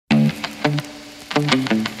Hello,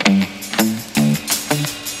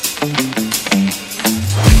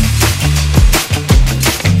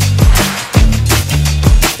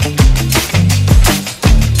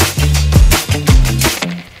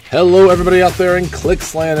 everybody out there in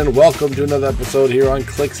Clicksland, and welcome to another episode here on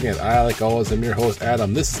Clicksland. I, like always, am your host,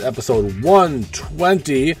 Adam. This is episode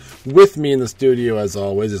 120. With me in the studio, as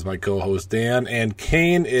always, is my co-host, Dan, and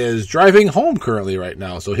Kane is driving home currently right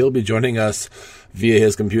now, so he'll be joining us via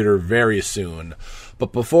his computer very soon.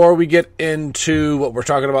 But before we get into what we're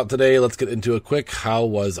talking about today, let's get into a quick how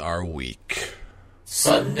was our week.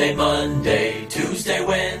 Sunday, Monday, Tuesday,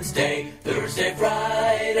 Wednesday, Thursday,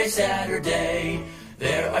 Friday, Saturday.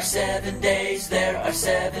 There are 7 days, there are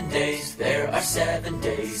 7 days, there are 7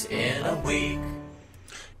 days in a week.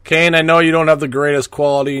 Kane, I know you don't have the greatest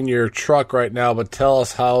quality in your truck right now, but tell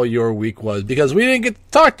us how your week was, because we didn't get to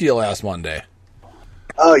talk to you last Monday.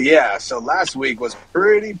 Oh, yeah. So last week was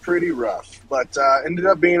pretty rough, but ended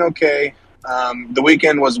up being okay. The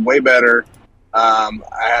weekend was way better. I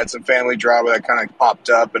had some family drama that kind of popped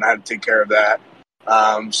up, and I had to take care of that.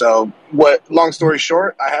 Long story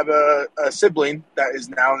short, I have a sibling that is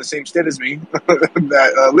now in the same state as me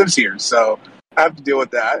that lives here. So I have to deal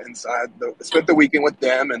with that. And so I spent the weekend with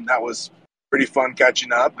them, and that was pretty fun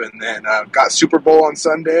catching up. And then got Super Bowl on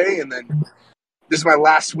Sunday. And then this is my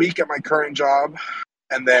last week at my current job.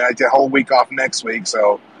 And then I get a whole week off next week.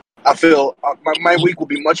 So I feel my week will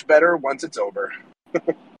be much better once it's over.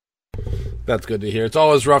 That's good to hear. It's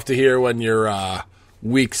always rough to hear when your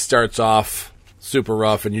week starts off super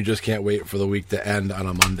rough and you just can't wait for the week to end on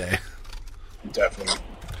a Monday. Definitely.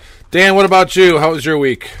 Dan, what about you? How was your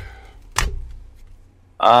week?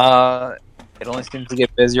 It only seems to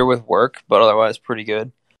get busier with work, but otherwise pretty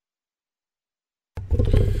good.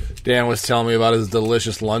 Dan was telling me about his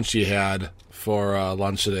delicious lunch he had for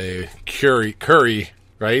lunch today. Curry,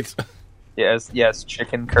 right? Yes,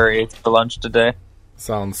 chicken curry for lunch today.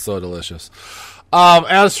 Sounds so delicious.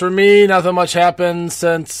 As for me, nothing much happened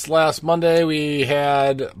since last Monday. We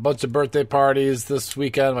had a bunch of birthday parties this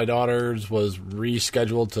weekend. My daughter's was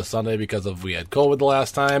rescheduled to Sunday because we had COVID the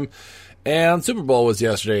last time. And Super Bowl was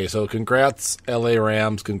yesterday. So congrats, LA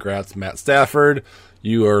Rams. Congrats, Matt Stafford.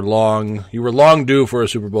 You were long due for a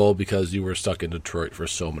Super Bowl because you were stuck in Detroit for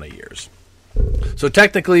so many years. So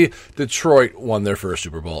technically, Detroit won their first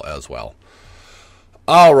Super Bowl as well.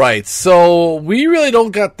 All right, so we really don't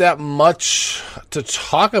got that much to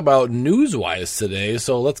talk about news-wise today,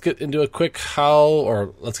 so let's get into into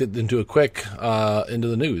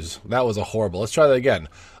the news. That was a horrible. Let's try that again.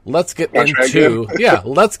 Let's get into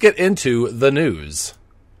the news.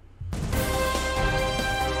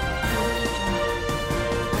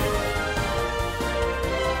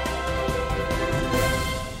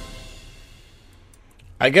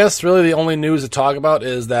 I guess really the only news to talk about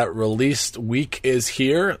is that release week is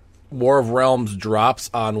here. War of Realms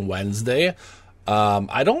drops on Wednesday.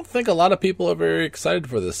 I don't think a lot of people are very excited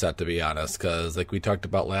for this set, to be honest, because like we talked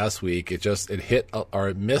about last week, it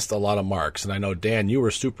missed a lot of marks. And I know, Dan, you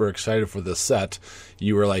were super excited for this set.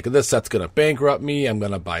 You were like, this set's going to bankrupt me. I'm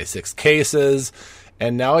going to buy 6 cases.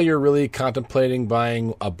 And now you're really contemplating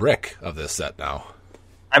buying a brick of this set now.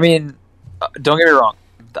 I mean, don't get me wrong.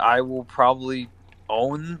 I will probably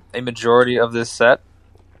own a majority of this set,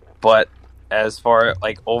 but as far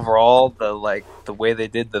like overall the way they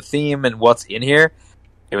did the theme and what's in here,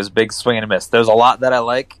 it was a big swing and a miss. There's a lot that I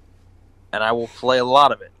like and I will play a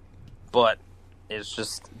lot of it, but it's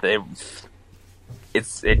just it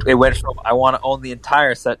went from I want to own the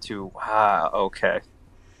entire set to okay.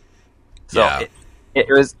 So yeah.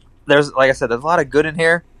 There's like I said, there's a lot of good in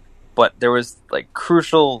here, but there was like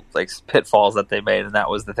crucial like pitfalls that they made, and that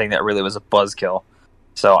was the thing that really was a buzzkill.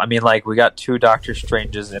 So, I mean, like, we got 2 Doctor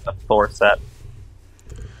Stranges in a Thor set.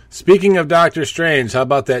 Speaking of Doctor Strange, how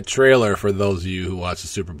about that trailer for those of you who watched the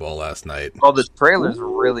Super Bowl last night? Oh, the trailer's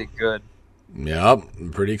really good. Yep,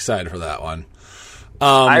 I'm pretty excited for that one.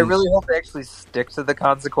 I really hope they actually stick to the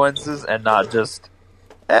consequences and not just,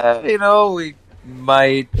 we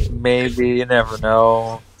might, maybe, you never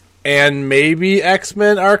know. And maybe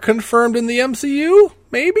X-Men are confirmed in the MCU?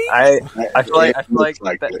 Maybe? I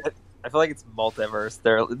feel like it's multiverse.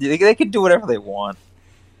 They can do whatever they want.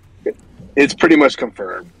 It's pretty much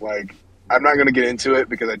confirmed. Like, I'm not going to get into it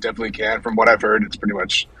because I definitely can. From what I've heard, it's pretty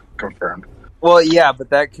much confirmed. Well, yeah, but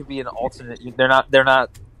that could be an alternate. They're not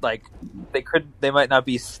like they might not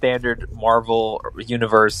be standard Marvel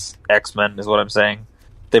universe X-Men is what I'm saying.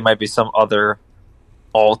 They might be some other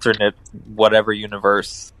alternate whatever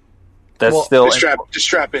universe. That's still just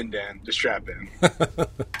strap in, Dan. Just strap in.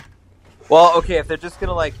 Well, okay, if they're just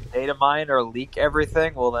gonna like data mine or leak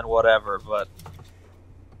everything, well then whatever. But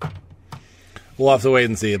we'll have to wait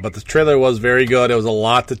and see. But the trailer was very good. It was a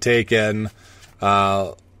lot to take in.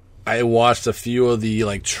 I watched a few of the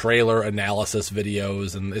like trailer analysis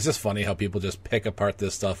videos, and it's just funny how people just pick apart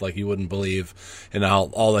this stuff like you wouldn't believe, and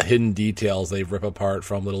how all the hidden details they rip apart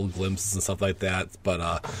from little glimpses and stuff like that.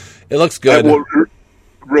 But it looks good. Well,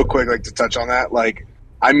 real quick, like to touch on that, like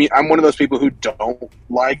I mean, I'm one of those people who don't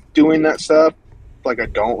like doing that stuff. Like I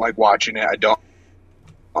don't like watching it.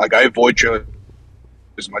 I avoid trailers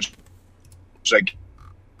as much as I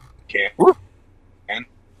can. And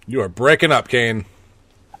You are breaking up, Kane.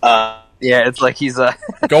 Yeah, it's like he's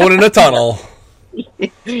Going in a tunnel.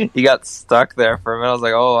 he got stuck there for a minute. I was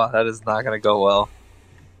like, oh, that is not going to go well.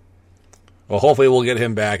 Well, hopefully we'll get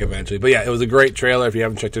him back eventually. But yeah, it was a great trailer. If you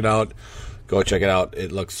haven't checked it out, go check it out.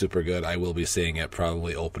 It looks super good. I will be seeing it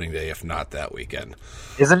probably opening day, if not that weekend.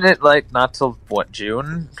 Isn't it like not till what,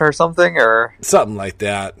 June or something, or Something like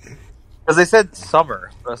that. because they said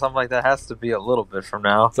summer or something like that? Has to be a little bit from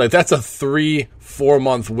now. It's like that's a 3-4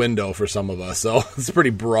 month window for some of us, so it's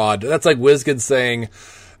pretty broad. That's like WizKids saying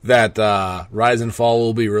that Rise and Fall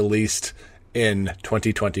will be released in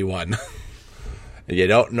 2021. And you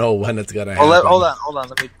don't know when it's gonna happen. Hold on.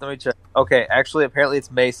 Let me check. Okay, actually, apparently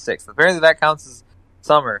it's May 6th. Apparently that counts as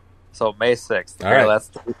summer, so May 6th. All right.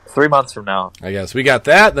 That's 3 months from now. I guess we got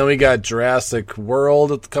that. Then we got Jurassic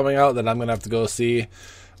World that's coming out that I'm gonna have to go see.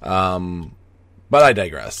 But I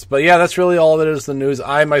digress. But yeah, that's really all that is the news.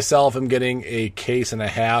 I myself am getting a case and a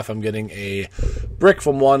half. I'm getting a brick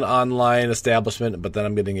from one online establishment, but then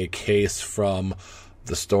I'm getting a case from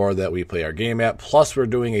the store that we play our game at. Plus, we're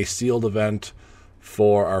doing a sealed event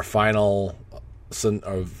for our final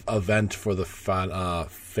event for the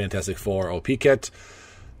Fantastic Four OP kit,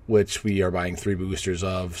 which we are buying 3 boosters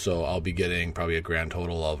of. So I'll be getting probably a grand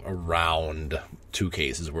total of around 2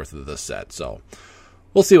 cases worth of this set. So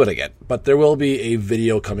we'll see what I get, but there will be a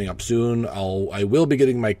video coming up soon. I will be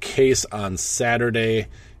getting my case on Saturday,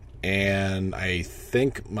 and I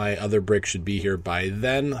think my other brick should be here by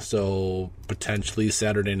then. So potentially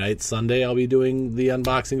Saturday night, Sunday, I'll be doing the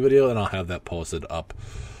unboxing video, and I'll have that posted up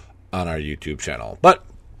on our YouTube channel. But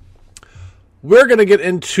we're going to get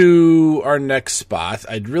into our next spot.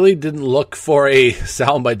 I really didn't look for a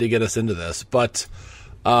soundbite to get us into this, but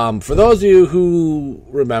for those of you who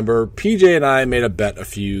remember, PJ and I made a bet a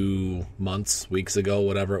few weeks ago,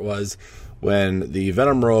 whatever it was, when the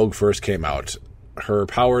Venom Rogue first came out. Her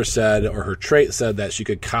power said, or her trait said, that she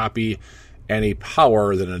could copy any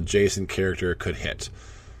power that an adjacent character could hit.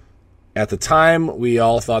 At the time, we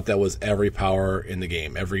all thought that was every power in the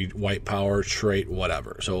game, every white power, trait,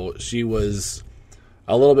 whatever. So she was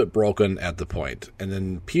a little bit broken at the point. And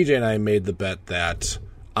then PJ and I made the bet that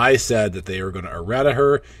I said that they were going to errata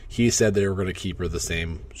her. He said they were going to keep her the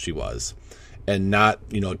same she was. And not,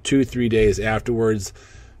 2-3 days afterwards,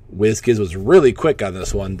 WizKids was really quick on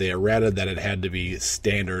this one. They errated that it had to be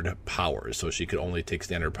standard powers, so she could only take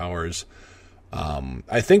standard powers.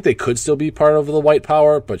 I think they could still be part of the white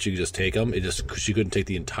power, but she could just take them. She couldn't take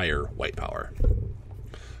the entire white power.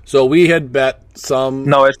 So we had bet some.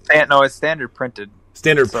 No, it's standard printed.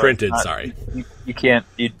 Sorry.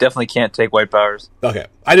 You definitely can't take white powers. Okay.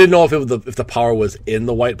 I didn't know if if the power was in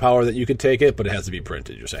the white power that you could take it, but it has to be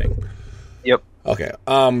printed, you're saying. Yep. Okay.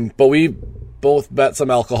 But we both bet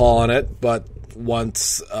some alcohol on it, but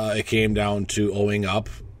once it came down to owing up,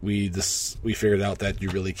 we figured out that you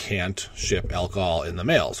really can't ship alcohol in the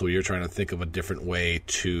mail. So we were trying to think of a different way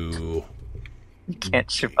to You can't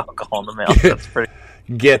ship alcohol in the mail. That's pretty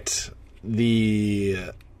get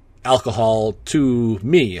the alcohol to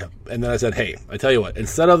me. And then I said, hey, I tell you what,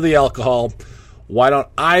 instead of the alcohol, why don't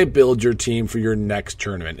I build your team for your next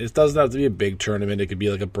tournament? It doesn't have to be a big tournament. It could be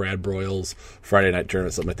like a Brad Broyles Friday night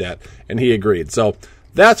tournament, something like that. And he agreed. So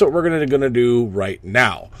that's what we're going to do right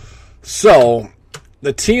now. So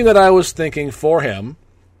the team that I was thinking for him,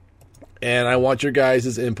 and I want your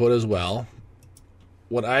guys' input as well,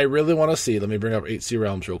 what I really want to see, let me bring up 8C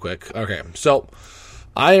Realms real quick. Okay, so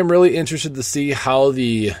I am really interested to see how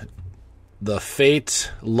the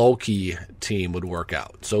Fate Loki team would work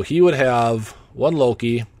out. So he would have 1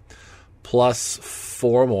 Loki plus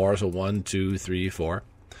 4 more, so 1, 2, 3, 4.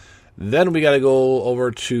 Then we got to go over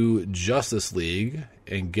to Justice League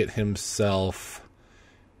and get himself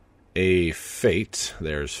a Fate.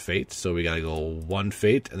 There's Fate. So we got to go 1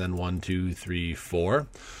 Fate and then 1, 2, 3, 4.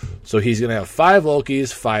 So he's going to have 5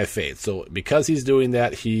 Lokis, 5 Fates. So because he's doing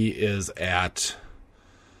that, he is at,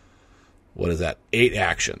 8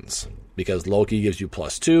 actions. Because Loki gives you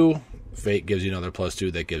 +2, Fate gives you another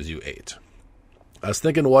 +2, that gives you 8. I was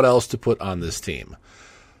thinking what else to put on this team.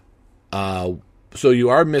 So you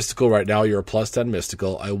are mystical right now. You're a +10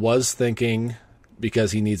 mystical. I was thinking,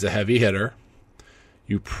 because he needs a heavy hitter,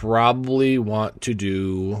 you probably want to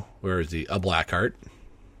do, where is he? A Blackheart.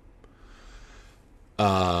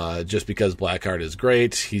 Just because Blackheart is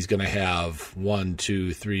great. He's going to have 1,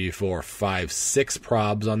 2, 3, 4, 5, 6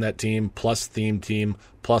 probs on that team, plus theme team,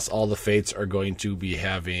 plus all the fates are going to be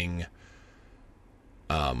having,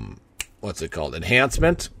 what's it called?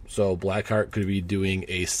 Enhancement. So Blackheart could be doing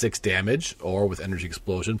a 6 damage, or with Energy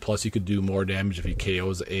Explosion. Plus, you could do more damage if he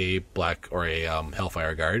KOs a Black or a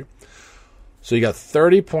Hellfire Guard. So you got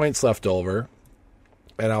 30 points left over,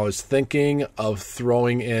 and I was thinking of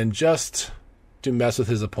throwing in, just to mess with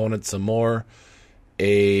his opponent some more,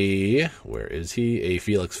 where is he? A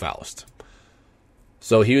Felix Faust.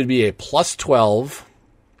 So he would be a plus 12,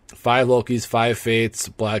 5 Lokis, 5 Fates,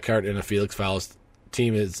 Blackheart, and a Felix Faust.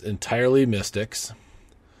 Team is entirely Mystics.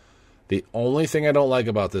 The only thing I don't like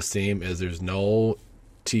about this team is there's no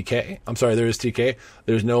TK. I'm sorry, there is TK.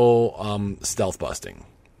 There's no stealth busting.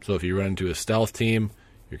 So if you run into a stealth team,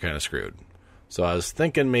 you're kind of screwed. So I was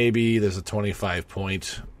thinking maybe there's a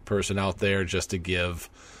 25-point person out there just to give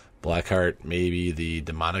Blackheart maybe the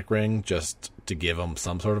Demonic Ring, just to give him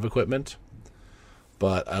some sort of equipment.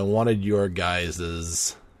 But I wanted your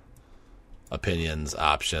guys' opinions,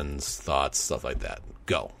 options, thoughts, stuff like that.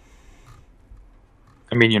 Go.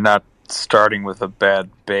 I mean, you're not starting with a bad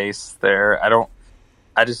base there.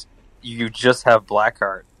 You just have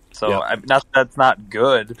Blackheart. So Yep. That's not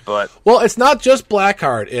good, but Well, it's not just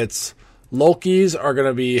Blackheart. It's Lokis are going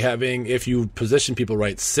to be having, if you position people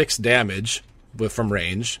right, 6 damage from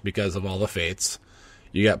range because of all the fates.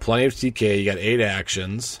 You got plenty of TK. You got 8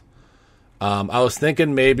 actions. I was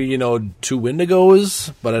thinking maybe, 2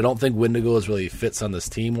 Wendigos, but I don't think Wendigos really fits on this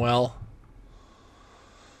team well.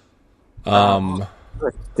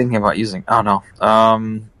 thinking about using. Oh no.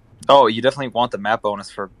 You definitely want the map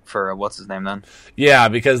bonus for what's his name then? Yeah,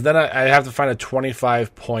 because then I have to find a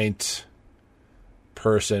 25-point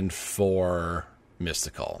person for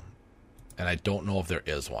Mystical, and I don't know if there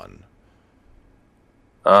is one.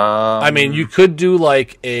 I mean, you could do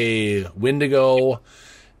like a Wendigo,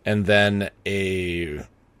 and then a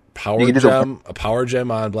power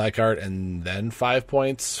gem on Blackheart, and then 5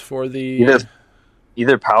 points for the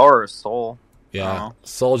either power or soul. Yeah,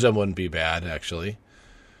 soul gem wouldn't be bad actually.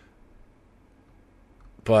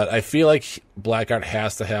 But I feel like Blackheart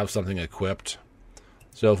has to have something equipped.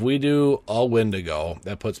 So if we do all Wendigo,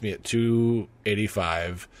 that puts me at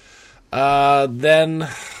 285. Then,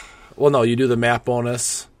 well, no, you do the map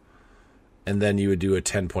bonus, and then you would do a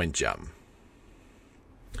 10-point gem.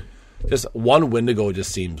 Just one Wendigo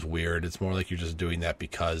just seems weird. It's more like you're just doing that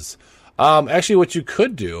because. Actually, what you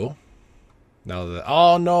could do. I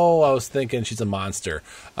was thinking she's a monster.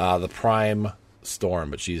 The Prime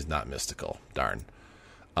Storm, but she's not mystical. Darn.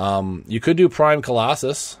 You could do Prime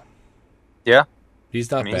Colossus. Yeah. He's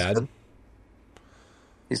not bad.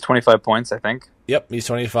 He's 25 points, I think. Yep, he's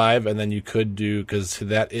 25, and then you could do, because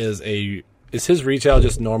that is his retail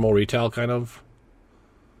just normal retail kind of?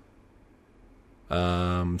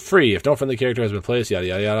 Free. If no friendly character has been placed, yada,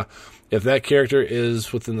 yada, yada. If that character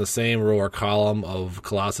is within the same row or column of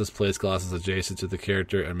Colossus, place Colossus adjacent to the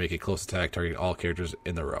character and make a close attack targeting all characters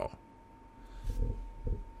in the row.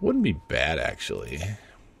 Wouldn't be bad, actually.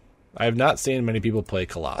 I have not seen many people play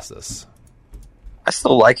Colossus. I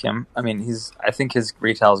still like him. I mean, I think his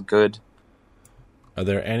retail is good. Are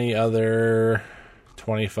there any other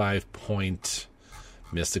 25-point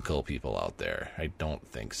mystical people out there? I don't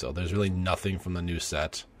think so. There's really nothing from the new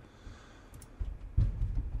set.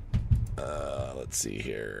 Let's see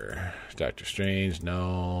here. Doctor Strange,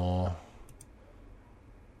 no.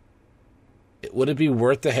 Would it be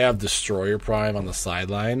worth to have Destroyer Prime on the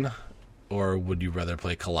sideline? Or would you rather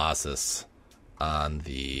play Colossus on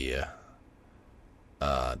the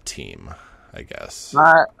team, I guess?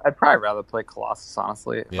 I'd probably rather play Colossus,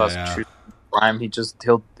 honestly. If I was to choose Prime,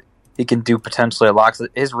 he can do potentially a lot.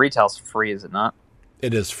 His retail's free, is it not?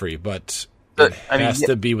 It is free, but it has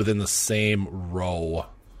to be within the same row.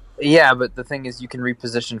 Yeah, but the thing is, you can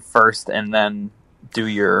reposition first and then do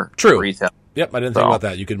your retail. Yep, I didn't think about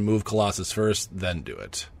that. You can move Colossus first, then do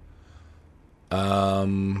it.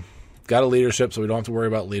 Got a leadership, so we don't have to worry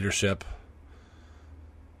about leadership.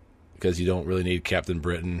 Because you don't really need Captain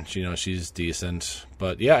Britain. She's decent.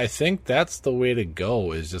 But yeah, I think that's the way to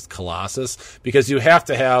go, is just Colossus. Because you have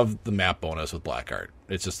to have the map bonus with Blackheart.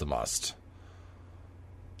 It's just a must.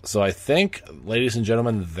 So I think, ladies and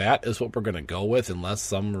gentlemen, that is what we're going to go with,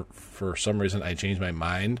 unless for some reason I change my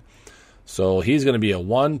mind. So he's going to be a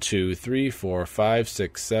 1, 2, 3, 4, 5,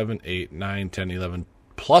 6, 7, 8, 9, 10, 11,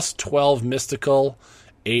 plus 12 mystical,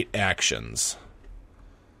 8 actions.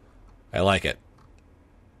 I like it.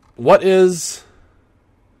 What is...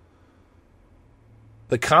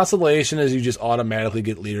 The consolation is you just automatically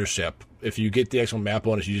get leadership. If you get the actual map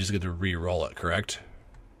bonus, you just get to re-roll it, correct?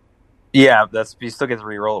 Yeah, you still get to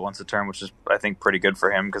re-roll it once a turn, which is, I think, pretty good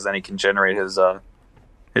for him, because then he can generate his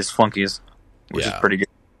flunkies, which is pretty good.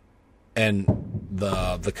 And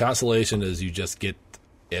the consolation is you just get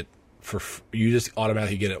it you just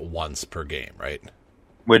automatically get it once per game, right?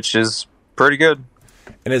 Which is pretty good.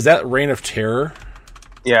 And is that Reign of Terror?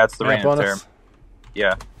 Yeah, it's the map Reign of bonus? Terror.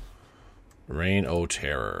 Yeah. Reign of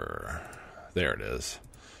Terror. There it is.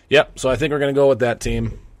 Yep, so I think we're going to go with that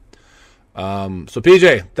team. So,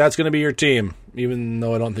 PJ, that's going to be your team. Even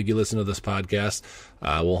though I don't think you listen to this podcast,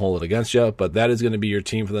 we'll hold it against you. But that is going to be your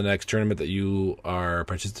team for the next tournament that you are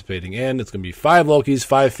participating in. It's going to be 5 Lokis,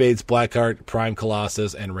 5 Fates, Blackheart, Prime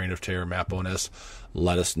Colossus, and Reign of Terror map bonus.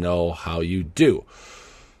 Let us know how you do.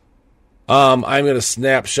 I'm going to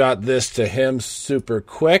snapshot this to him super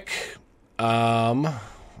quick. I'm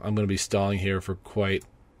going to be stalling here for quite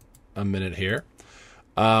a minute here.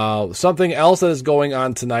 Something else that is going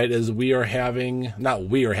on tonight is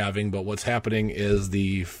but what's happening is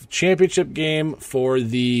the championship game for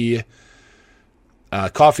the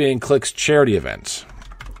Coffee and Clicks charity event.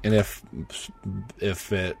 And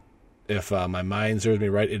if my mind serves me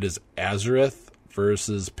right, it is Azareth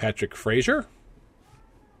versus Patrick Frazier.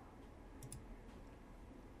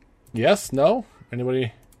 Yes? No?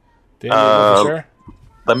 Anybody? Dan, for sure?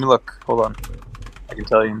 Let me look. Hold on. I can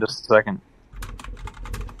tell you in just a second.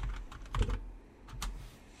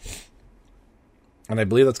 And I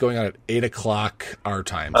believe that's going on at 8 o'clock our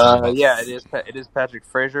time. Yeah, it is Patrick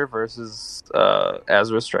Frazier versus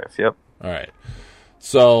Azure Strife. Yep. All right.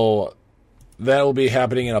 So that will be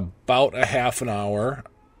happening in about a half an hour.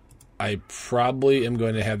 I probably am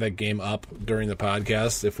going to have that game up during the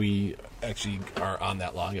podcast if we actually are on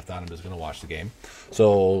that long. If not, I'm just going to watch the game.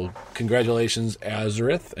 So congratulations,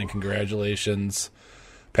 Azareth, and congratulations,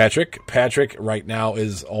 Patrick. Patrick right now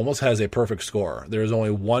almost has a perfect score. There is only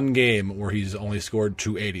one game where he's only scored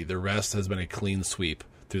 280. The rest has been a clean sweep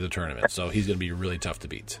through the tournament. So he's going to be really tough to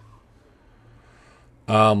beat.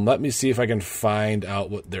 Let me see if I can find out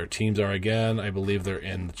what their teams are again. I believe they're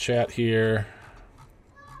in the chat here.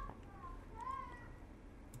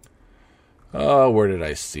 Oh, where did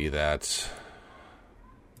I see that?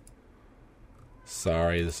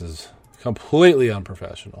 Sorry, this is completely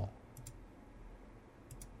unprofessional.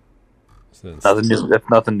 That's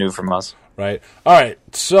nothing new from us. Right. All right,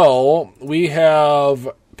 so we have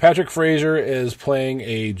Patrick Frazier is playing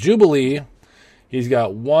a Jubilee. He's got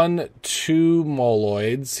 2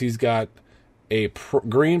 Moloids. He's got a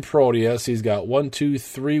green Proteus. He's got 3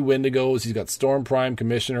 Wendigos. He's got Storm Prime,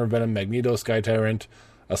 Commissioner, Venom, Magneto, Sky Tyrant,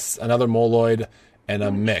 another Moloid, and a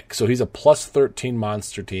Mick. So he's a plus 13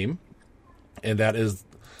 monster team, and that is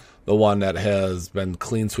the one that has been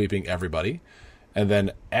clean sweeping everybody. And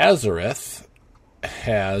then Azareth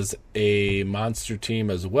has a monster team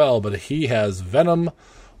as well, but he has Venom,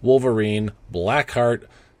 Wolverine, Blackheart,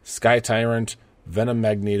 Sky Tyrant, Venom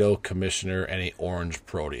Magneto, Commissioner, and a orange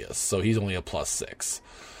Proteus. So he's only a plus 6.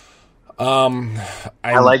 I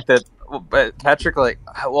like that. But Patrick,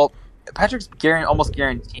 Patrick's almost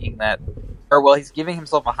guaranteeing that, he's giving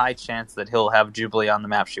himself a high chance that he'll have Jubilee on the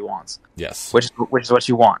map she wants. Yes, which is what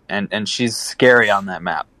you want, and she's scary on that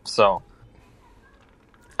map. So,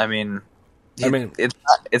 I mean,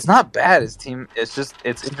 it's not bad. His team, it's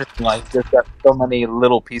interesting. Like, there's got so many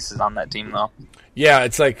little pieces on that team, though. Yeah,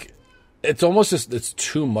 it's like. It's almost just, it's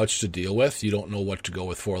too much to deal with. You don't know what to go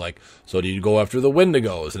with for. Like, so do you go after the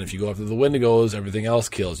Wendigos? And if you go after the Wendigos, everything else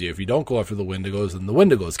kills you. If you don't go after the Wendigos, then the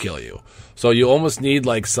Wendigos kill you. So you almost need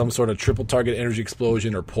like some sort of triple target energy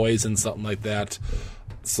explosion or poison, something like that.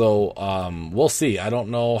 So we'll see. I don't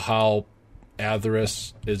know how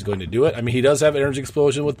Azareth is going to do it. I mean, he does have energy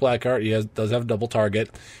explosion with Blackheart. He does have double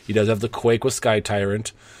target. He does have the Quake with Sky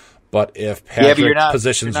Tyrant. But if Patrick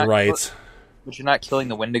positions right... But you're not killing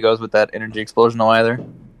the Wendigos with that energy explosion either.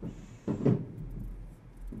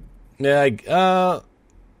 Yeah,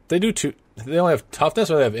 they do too. They only have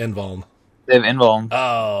toughness, or they have invuln? They have invuln.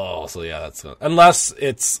 Oh, so yeah, that's unless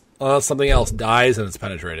something else dies and it's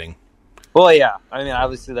penetrating. Well, yeah. I mean,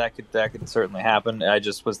 obviously that could certainly happen. I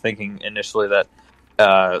just was thinking initially that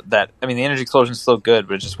the energy explosion is still good,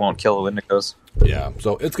 but it just won't kill the Wendigos. Yeah,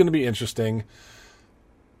 so it's going to be interesting.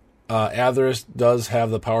 Azareth does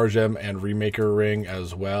have the Power Gem and Remaker Ring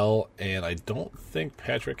as well, and I don't think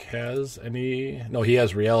Patrick has any... No, he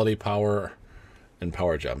has Reality Power and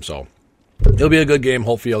Power Gem, so it'll be a good game.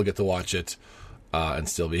 Hopefully you'll get to watch it and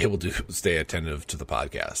still be able to stay attentive to the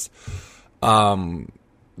podcast.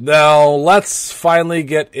 Now, let's finally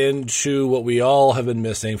get into what we all have been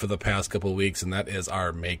missing for the past couple of weeks, and that is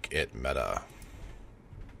our Make It Meta.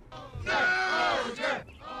 Where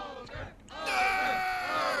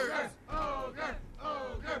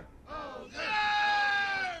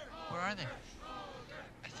are they?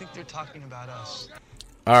 I think they're talking about us.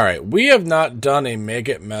 All right, we have not done a Make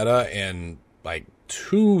It Meta in like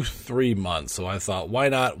 2-3 months, so I thought, why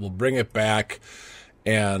not? We'll bring it back,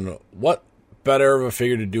 and what better of a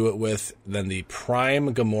figure to do it with than the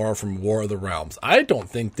Prime Gamora from War of the Realms? I don't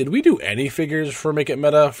think, did we do any figures for Make It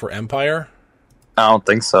Meta for Empire? I don't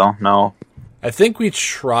think so, no. I think we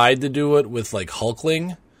tried to do it with like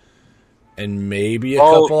Hulkling and maybe a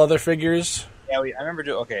couple other figures. Yeah, I remember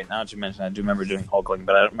okay, now that you mention it, I do remember doing Hulkling,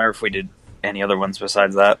 but I don't remember if we did any other ones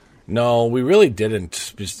besides that. No, we really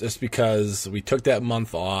didn't, just because we took that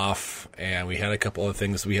month off and we had a couple of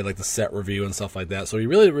things. We had like the set review and stuff like that, so we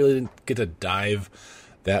really didn't get to dive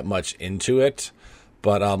that much into it.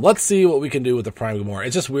 But let's see what we can do with the Prime Gamora.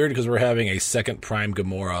 It's just weird because we're having a second Prime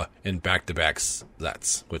Gamora in back-to-back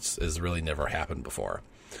sets, which has really never happened before.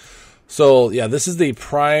 So yeah, this is the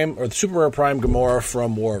Prime, or the Super Rare Prime Gamora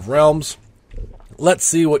from War of Realms. Let's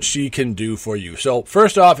see what she can do for you. So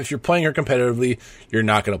first off, if you're playing her competitively, you're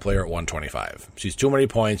not going to play her at 125. She's too many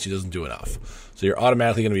points. She doesn't do enough. So you're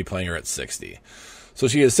automatically going to be playing her at 60. So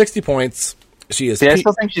she has 60 points. She is. I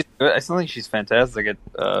still think she's good. I still think she's fantastic at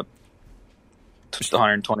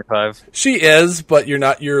 125. She is, but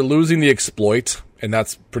you're losing the exploit, and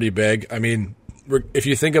that's pretty big. I mean, if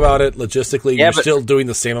you think about it logistically, you're still doing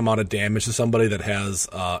the same amount of damage to somebody that has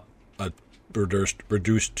a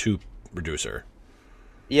reduced 2 reducer.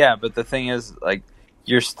 Yeah, but the thing is, like,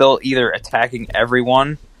 you're still either attacking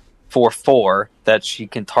everyone for 4 that she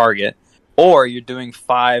can target, or you're doing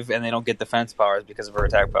 5 and they don't get defense powers because of her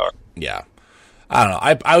attack power. Yeah. I don't know.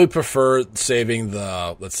 I would prefer saving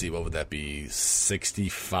the, let's see, what would that be?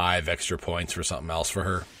 65 extra points for something else for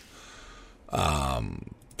her.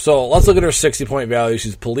 So let's look at her 60-point value.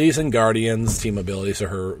 She's Police and Guardians team ability, so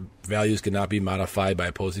her values cannot be modified by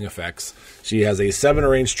opposing effects. She has a 7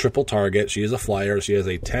 range triple target. She is a flyer. She has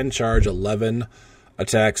a 10 charge, 11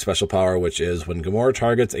 attack special power, which is when Gamora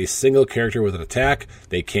targets a single character with an attack,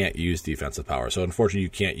 they can't use defensive power. So unfortunately, you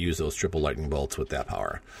can't use those triple lightning bolts with that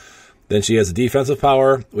power. Then she has a defensive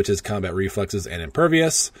power, which is combat reflexes and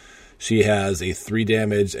impervious. She has a 3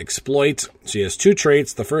 damage exploit. She has 2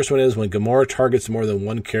 traits. The first one is when Gamora targets more than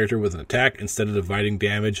one character with an attack, instead of dividing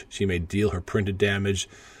damage, she may deal her printed damage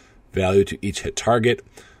value to each hit target.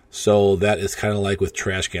 So that is kind of like with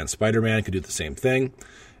Trash Can Spider-Man, can do the same thing.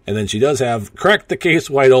 And then she does have Crack the Case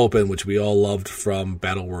Wide Open, which we all loved from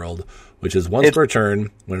Battle World, which is once per turn,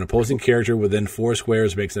 when an opposing character within 4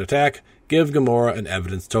 squares makes an attack, give Gamora an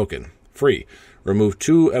evidence token. Free. Remove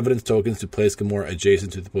 2 evidence tokens to place Gamora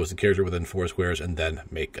adjacent to the opposing character within 4 squares, and then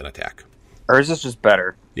make an attack. Hers is just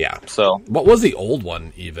better. Yeah. So what was the old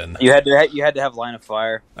one even? You had to have line of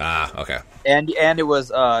fire. Ah, okay. And it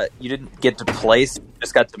was you didn't get to place, you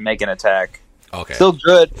just got to make an attack. Okay. Still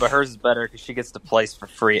good, but hers is better because she gets to place for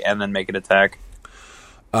free and then make an attack.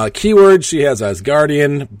 Keyword: she has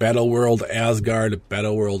Asgardian, Battleworld Asgard,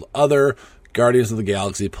 Battleworld Other, Guardians of the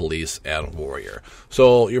Galaxy, Police, and Warrior.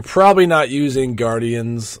 So you're probably not using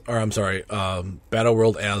Battleworld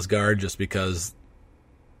Asgard just because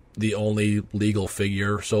the only legal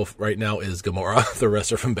figure right now is Gamora. The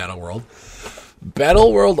rest are from Battleworld.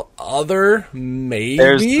 Battleworld Other, maybe?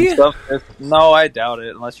 There's some stuff. No, I doubt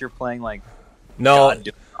it, unless you're playing like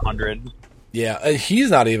 100. Yeah, he's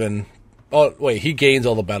not even... Oh, wait, he gains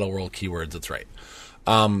all the Battleworld keywords, that's right.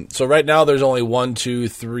 So right now there's only 1, 2,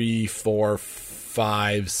 3, 4,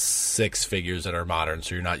 5, 6 figures that are modern,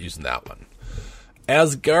 so you're not using that one.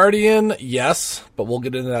 Asgardian, yes, but we'll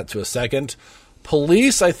get into that to a second.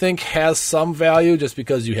 Police, I think, has some value just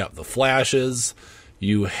because you have the Flashes,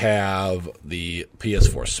 you have the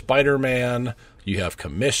PS4 Spider-Man, you have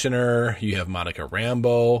Commissioner, you have Monica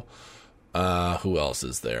Rambeau. Who else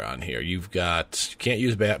is there on here? You can't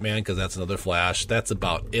use Batman because that's another Flash. That's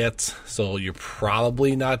about it. So you're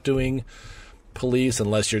probably not doing Police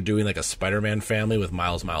unless you're doing like a Spider-Man family with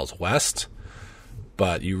Miles West.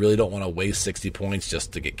 But you really don't want to waste 60 points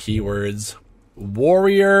just to get keywords.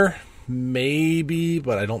 Warrior, maybe,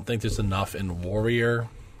 but I don't think there's enough in Warrior.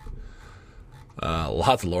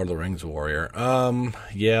 Lots of Lord of the Rings Warrior.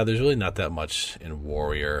 Yeah, there's really not that much in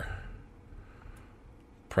Warrior.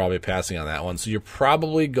 Probably passing on that one. So you're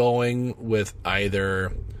probably going with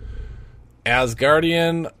either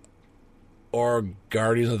Asgardian or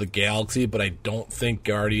Guardians of the Galaxy, but I don't think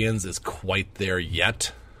Guardians is quite there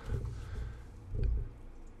yet.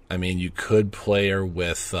 I mean, you could play her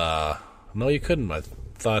with... no, you couldn't. I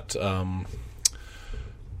thought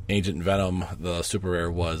Agent Venom, the super rare,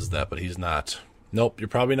 was that, but he's not Nope, you're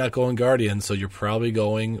probably not going Guardian, so you're probably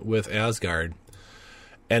going with Asgard.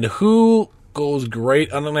 And who goes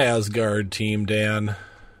great on an Asgard team, Dan?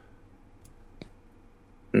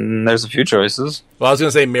 There's a few choices. Well, I was going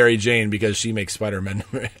to say Mary Jane because she makes Spider-Man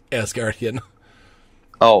Asgardian.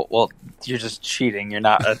 Oh, well, you're just cheating. You're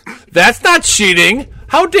not... That's not cheating!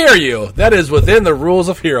 How dare you? That is within the rules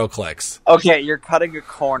of HeroClix. Okay, you're cutting a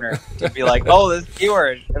corner to be like, oh, this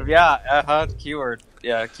keyword. Yeah, keyword.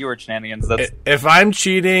 Yeah, keyword shenanigans. That's... If I'm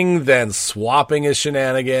cheating, then swapping is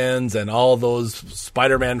shenanigans, and all those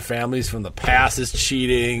Spider-Man families from the past is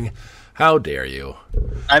cheating. How dare you?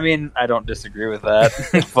 I mean, I don't disagree with that,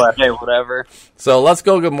 but hey, whatever. So let's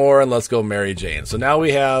go Gamora and let's go Mary Jane. So now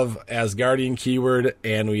we have Asgardian keyword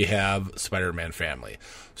and we have Spider-Man family.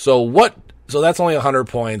 So that's only 100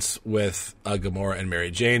 points with Gamora and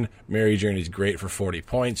Mary Jane. Mary Jane is great for 40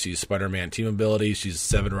 points. She's Spider-Man team ability. She's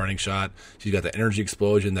 7 running shot. She's got the energy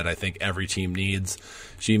explosion that I think every team needs.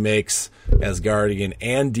 She makes Asgardian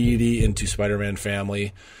and Dee Dee into Spider-Man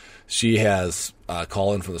family. She has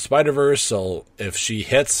call in from the Spider-Verse, so if she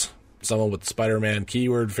hits, someone with Spider-Man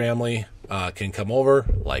keyword family can come over,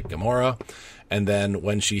 like Gamora. And then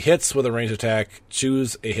when she hits with a ranged attack,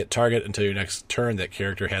 choose a hit target until your next turn. That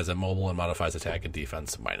character has a mobile and modifies attack and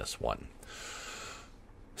defense -1.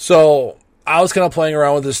 So I was kind of playing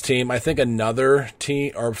around with this team. I think another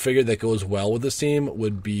team or figure that goes well with this team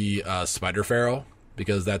would be Spider-Pharaoh,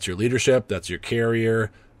 because that's your leadership, that's your carrier,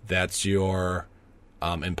 that's your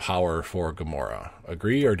empower for Gamora.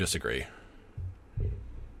 Agree or disagree?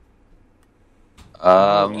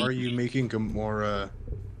 Are you making Gamora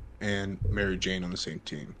and Mary Jane on the same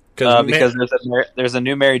team? Because there's a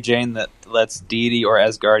new Mary Jane that lets Dee Dee or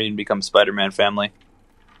Asgardian become Spider-Man family.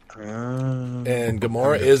 And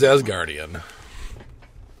Gamora is Asgardian.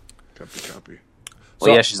 Copy.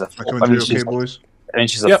 Well, yeah, she's a Thor. Boys? I mean,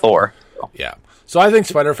 she's a Thor. So. Yeah. So I think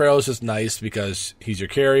Spider-Pharaoh is just nice because he's your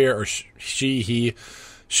carrier, or she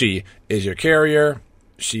is your carrier,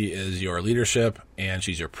 she is your leadership, and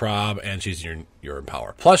she's your prob, and she's your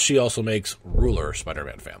empower. Plus, she also makes ruler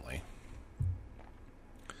Spider-Man family.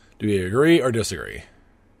 Do you agree or disagree?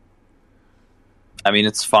 I mean,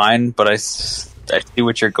 it's fine, but I see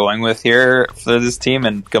what you're going with here for this team,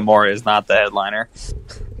 and Gamora is not the headliner.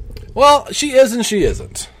 Well, she is and she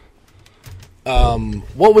isn't.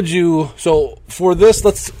 What would you... So, for this,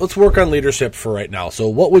 let's work on leadership for right now. So,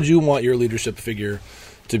 what would you want your leadership figure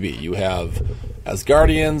to be? You have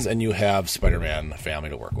Asgardians and you have Spider-Man family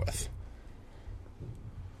to work with.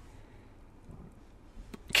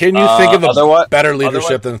 Can you think of a better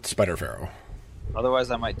leadership than Spider-Pharaoh?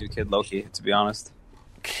 Otherwise, I might do Kid Loki, to be honest.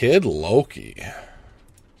 Kid Loki?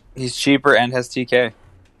 He's cheaper and has TK.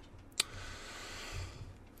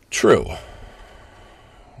 True.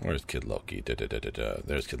 Where's Kid Loki?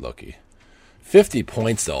 There's Kid Loki. 50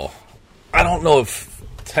 points, though. I don't know if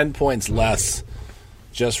 10 points less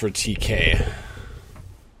just for TK.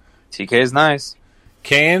 TK is nice.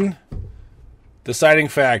 Kane, deciding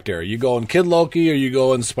factor. You going Kid Loki or you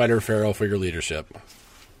going Spider-Pharaoh for your leadership?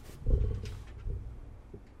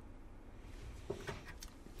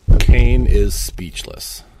 Kane is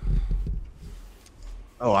speechless.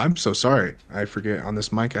 Oh, I'm so sorry. I forget on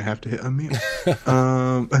this mic I have to hit unmute.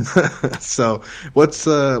 So what's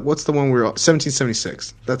the one we were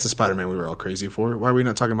 1776? That's the Spider-Man we were all crazy for. Why are we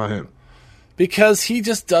not talking about him? Because he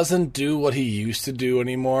just doesn't do what he used to do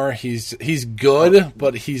anymore. He's good,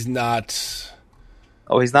 but he's not.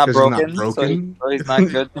 Oh, he's not broken. He's not broken? So he's not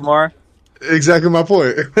good anymore. Exactly my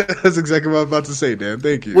point. That's exactly what I was about to say, Dan.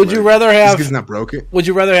 Thank you. Would you rather have? He's not broken. Would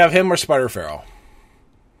you rather have him or Spider-Pharaoh?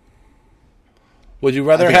 Would you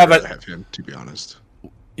rather have him? To be honest,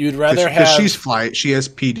 you'd rather have because she's flight. She has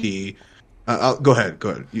PD. Go ahead.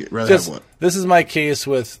 You'd rather have what? This is my case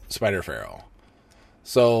with Spider-Pharaoh.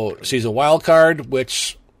 So she's a wild card,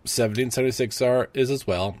 which 1776 is as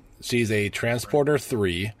well. She's a transporter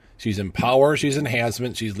 3. She's empower, she's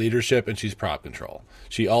enhancement, she's leadership, and she's prop control.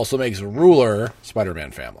 She also makes ruler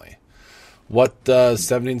Spider-Man family. What does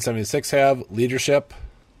 1776 have? Leadership.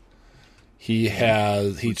 He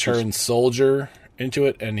turns soldier into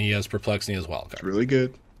it, and he has perplexity as wild card. It's really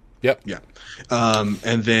good. Yep. Yeah.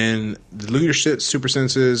 And then the leadership super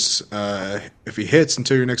senses. If he hits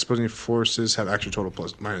until your next opposing forces have actual total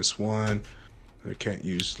 +/-1. They can't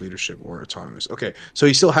use leadership or autonomous. Okay, so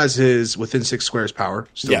he still has his within 6 squares power.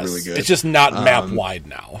 Still really good. It's just not map wide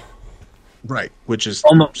now. Right, which is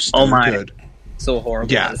oh my good. So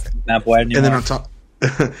horrible. Yeah. Map wide anymore.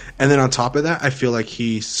 And then on top of that, I feel like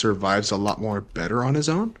he survives a lot more better on his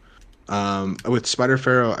own. With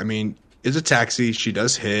Spider-Pharaoh, I mean, is a taxi. She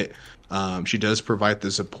does hit. She does provide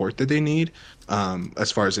the support that they need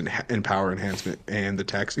as far as in power enhancement and the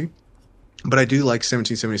taxi. But I do like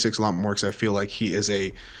 1776 a lot more because I feel like he is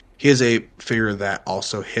a figure that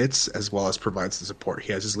also hits as well as provides the support.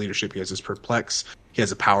 He has his leadership. He has his perplex. He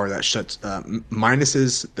has a power that shuts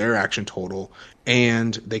minuses their action total,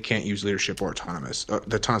 and they can't use leadership or autonomous.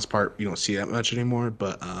 The autonomous part you don't see that much anymore,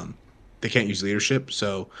 but they can't use leadership,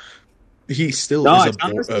 so he still is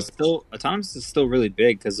autonomous is still really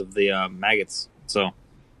big because of the maggots. So.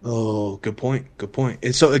 Oh, good point. Good point.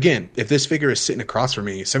 And so again, if this figure is sitting across from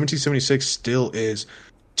me, 1776 still is,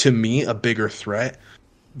 to me, a bigger threat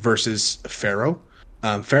versus Pharaoh.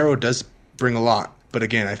 Pharaoh does bring a lot, but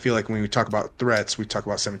again, I feel like when we talk about threats, we talk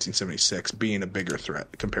about 1776 being a bigger threat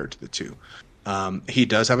compared to the two. He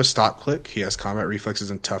does have a stop click. He has combat reflexes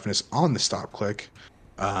and toughness on the stop click.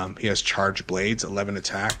 He has charged blades, 11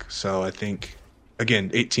 attack. So I think, again,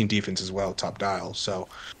 18 defense as well, top dial. So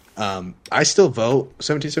I still vote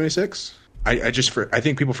 1776. I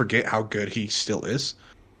think people forget how good he still is,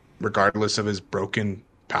 regardless of his broken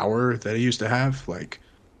power that he used to have. Like,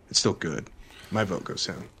 it's still good. My vote goes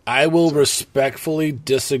him. I will respectfully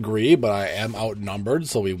disagree, but I am outnumbered,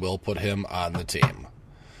 so we will put him on the team.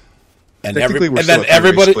 And then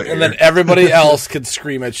everybody else could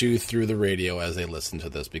scream at you through the radio as they listen to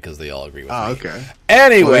this because they all agree with me. Okay.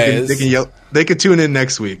 Anyways, well, they can tune in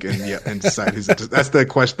next week and decide who's. That's the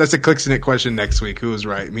question. That's the clicks in it question next week. Who was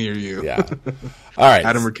right, me or you? Yeah. All right.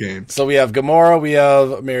 Adam or Kane. So we have Gamora, we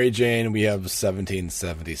have Mary Jane, we have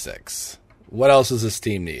 1776. What else does this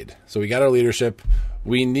team need? So we got our leadership.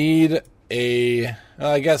 We need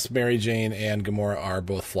I guess Mary Jane and Gamora are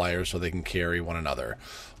both flyers, so they can carry one another.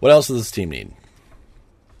 What else does this team need?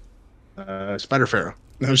 Spider Pharaoh.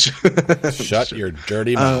 No, Shut your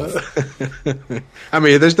dirty mouth. I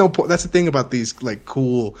mean, there's no point. That's the thing about these like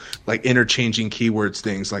cool, like interchanging keywords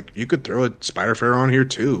things. Like you could throw a Spider Pharaoh on here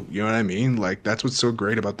too. You know what I mean? Like that's what's so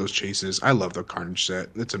great about those chases. I love the Carnage set.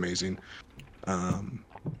 It's amazing.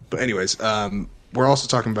 But anyways, we're also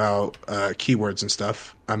talking about keywords and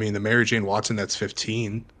stuff. I mean, the Mary Jane Watson, that's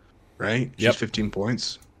 15, right? She's 15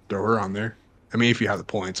 points. Throw her on there. I mean, if you have the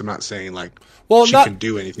points, I'm not saying like she can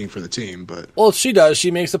do anything for the team, but she does. She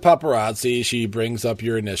makes the paparazzi. She brings up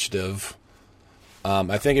your initiative.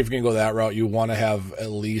 I think if you're gonna go that route, you want to have at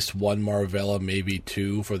least one Marvella, maybe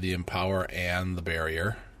two for the Empower and the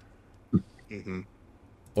Barrier. Mm-hmm.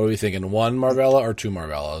 What are we thinking? One Marvella or two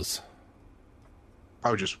Marvellas?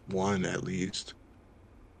 Probably just one at least.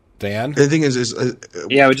 Dan? The thing is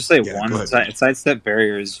I would just say one. Sidestep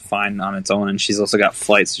Barrier is fine on its own, and she's also got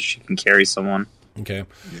flight, so she can carry someone. Okay.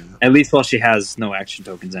 Yeah. At least while she has no action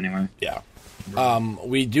tokens anyway. Yeah.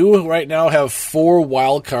 We do right now have 4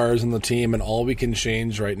 wild cards in the team, and all we can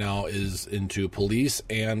change right now is into Police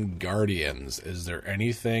and Guardians. Is there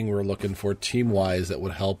anything we're looking for team-wise that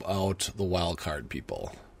would help out the wild card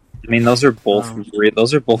people? I mean, those are both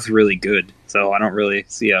really good, so I don't really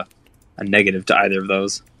see a negative to either of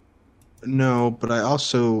those. No, but I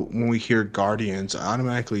also, when we hear Guardians, I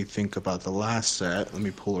automatically think about the last set. Let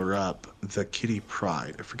me pull her up. The Kitty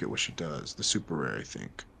Pryde. I forget what she does. The super rare, I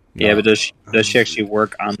think. Yeah, but does she actually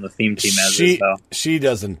work on the theme team as is, though? She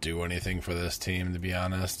doesn't do anything for this team, to be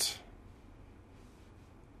honest.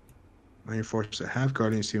 When you're forced to have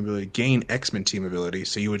Guardians team ability, gain X-Men team ability,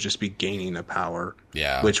 so you would just be gaining a power.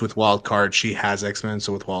 Yeah. Which with Wildcard, she has X-Men,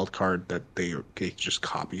 so with Wildcard, that they just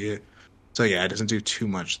copy it. So yeah, it doesn't do too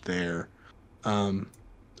much there.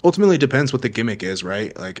 Ultimately, it depends what the gimmick is,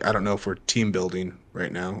 right? Like, I don't know if we're team building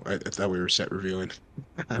right now. I thought we were set reviewing.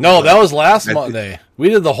 No, that was last Monday. We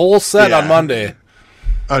did the whole set on Monday.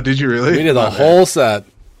 Oh, did you really? We did the whole set.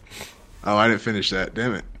 Oh, I didn't finish that.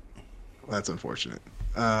 Damn it. Well, that's unfortunate.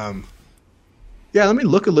 Yeah, let me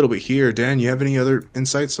look a little bit here. Dan, you have any other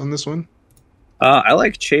insights on this one? I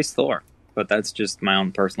like Chase Thor, but that's just my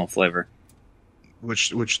own personal flavor.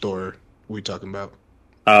 Which Thor are we talking about?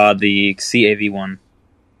 The CAV one.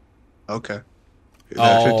 Okay.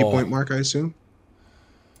 That 50-point mark, I assume?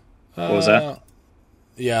 What was that?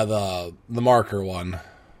 Yeah, the marker one.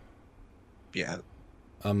 Yeah.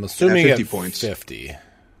 I'm assuming 50 at points. 50.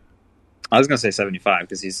 I was going to say 75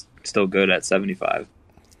 because he's still good at 75.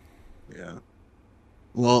 Yeah.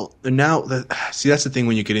 Well, now, that's the thing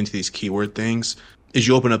when you get into these keyword things, is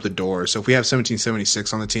you open up the door. So if we have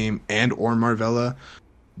 1776 on the team and or Marvella,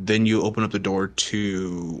 then you open up the door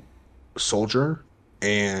to Soldier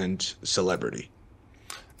and Celebrity.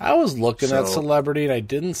 I was looking at Celebrity, and I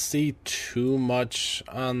didn't see too much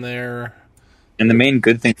on there. And the main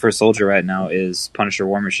good thing for Soldier right now is Punisher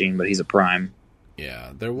War Machine, but he's a Prime.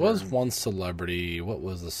 Yeah, there was one celebrity. What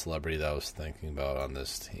was the celebrity that I was thinking about on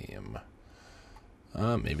this team?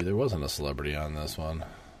 Maybe there wasn't a celebrity on this one.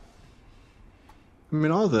 I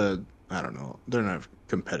mean, I don't know, they're not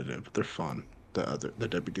competitive. They're fun. The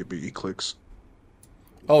WWE clicks.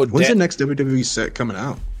 Oh, when's the next WWE set coming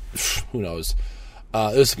out? Who knows?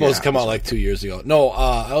 It was supposed to come out like 2 years ago. No,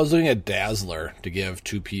 I was looking at Dazzler to give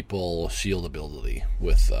 2 people shield ability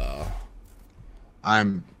with.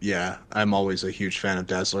 I'm always a huge fan of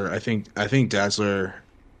Dazzler. I think Dazzler.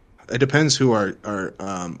 It depends who our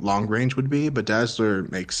long range would be, but Dazzler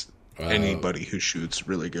makes anybody who shoots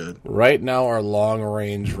really good. Right now, our long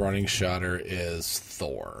range running shotter is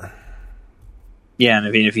Thor. Yeah, and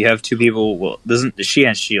I mean, if you have 2 people, well, she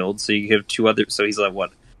has shield, so you have 2 others. So he's like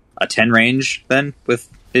what, a 10 range then with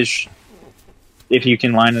his, if you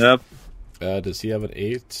can line it up. Does he have an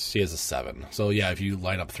 8? He has a 7. So yeah, if you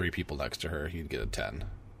line up 3 people next to her, he'd get a 10.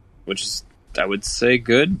 Which is, I would say,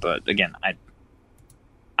 good, but again,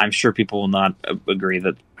 I'm sure people will not agree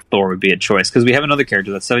that Thor would be a choice because we have another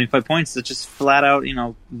character that's 75 points that's just flat out,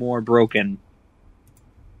 more broken.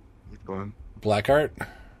 Which one? Blackheart.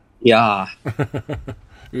 Yeah.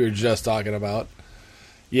 We were just talking about.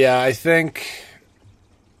 Yeah, I think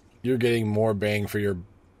you're getting more bang for your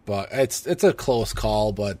buck. It's a close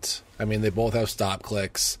call, but I mean they both have stop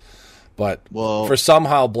clicks. But for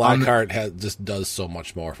somehow Blackheart just does so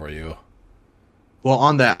much more for you. Well,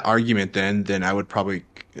 on that argument, then I would probably.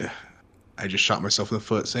 I just shot myself in the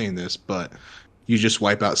foot saying this, but you just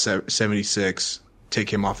wipe out 76,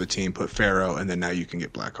 take him off the team, put Pharaoh, and then now you can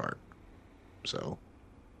get Blackheart. So.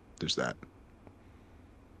 There's that.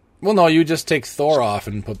 Well, no, you just take Thor off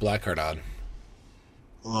and put Blackheart on.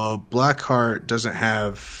 Well, Blackheart doesn't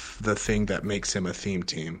have the thing that makes him a theme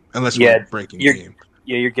team, unless we're breaking team.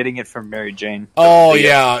 Yeah, you're getting it from Mary Jane. Oh,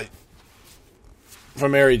 yeah.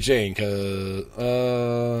 From Mary Jane, because...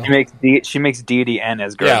 she makes deity and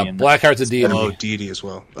Asgardian. Yeah, Blackheart's a deity. Oh, deity as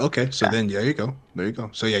well. Okay, so then, there you go. There you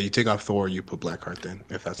go. So, yeah, you take off Thor, you put Blackheart then,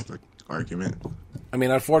 if that's the argument. I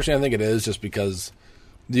mean, unfortunately, I think it is just because...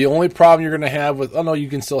 The only problem you're going to have with... Oh, no, you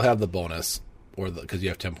can still have the bonus because you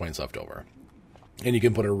have 10 points left over. And you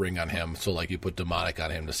can put a ring on him. So, like, you put Demonic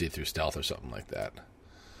on him to see through stealth or something like that.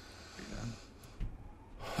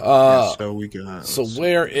 So we got... So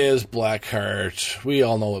where is Blackheart? We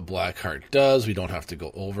all know what Blackheart does. We don't have to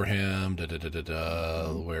go over him.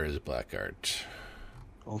 Where is Blackheart?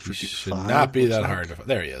 He should not be that hard to find.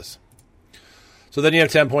 There he is. So then you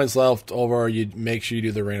have 10 points left over. You make sure you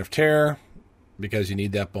do the Reign of Terror, because you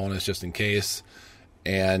need that bonus just in case.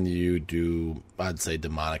 And you do, I'd say,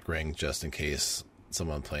 Demonic Ring just in case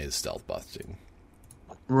someone plays Stealth Busting.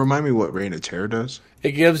 Remind me what Reign of Terror does.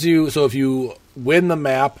 It gives you, so if you win the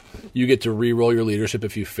map, you get to re-roll your leadership.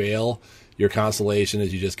 If you fail, your consolation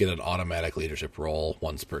is you just get an automatic leadership roll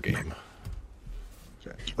once per game.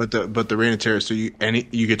 Okay. But the Reign of Terror, so you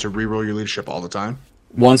get to re-roll your leadership all the time?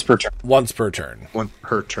 Once per turn. Once per turn. One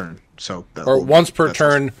per turn. So once per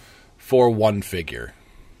turn for one figure.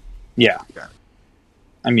 Yeah.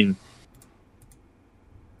 I mean...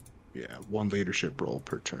 Yeah, one leadership roll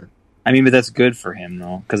per turn. I mean, but that's good for him,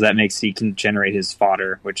 though, because that makes he can generate his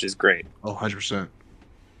fodder, which is great. Oh, 100%.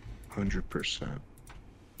 100%.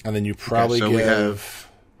 And then you probably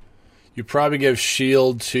give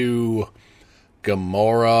shield to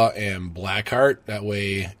Gamora and Blackheart. That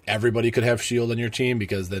way everybody could have shield on your team,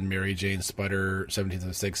 because then Mary Jane, Spider,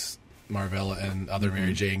 1776, Marvella, and other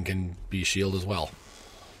Mary Jane can be shield as well.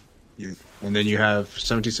 And then you have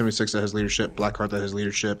 1776 that has leadership, Blackheart that has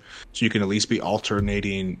leadership, so you can at least be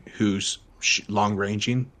alternating who's long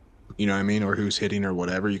ranging, you know what I mean, or who's hitting or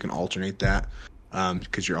whatever. You can alternate that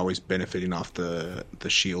because you're always benefiting off the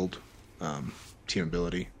shield team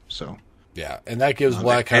ability. So yeah, and that gives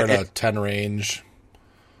Blackheart a 10 range.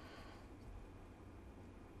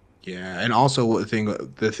 Yeah, and also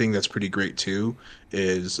the thing that's pretty great too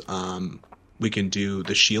is we can do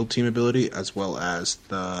the shield team ability as well as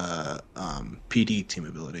the PD team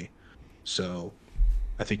ability. So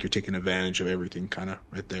I think you're taking advantage of everything kind of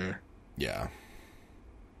right there. Yeah.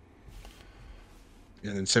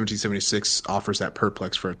 And then 1776 offers that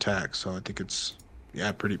perplex for attack, so I think it's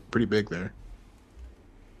pretty big there.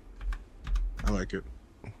 I like it.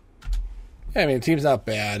 Yeah, I mean, the team's not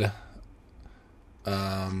bad.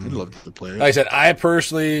 I'd love to play it. Like I said, I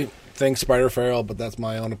personally think Spider-Pharaoh, but that's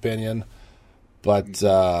my own opinion. But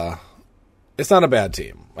it's not a bad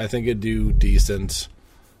team. I think it'd do decent.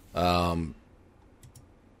 I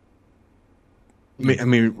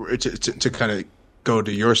mean, to kind of go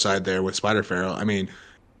to your side there with Spider-Pharaoh, I mean,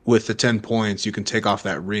 with the 10 points, you can take off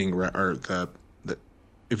that ring, or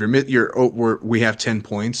if we have 10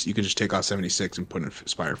 points, you can just take off 76 and put in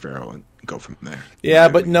Spider-Pharaoh and go from there. Yeah,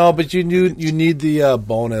 but you need the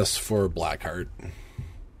bonus for Blackheart.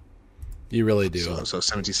 You really do. So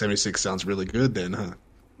 1776 sounds really good then, huh?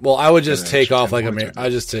 Well, I would just Yeah, take off 10 like points. I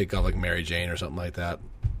just take off like Mary Jane or something like that.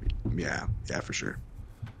 Yeah, for sure.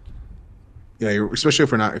 Yeah, especially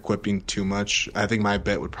if we're not equipping too much. I think my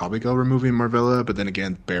bet would probably go removing Marvella, but then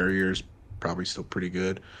again, barrier's probably still pretty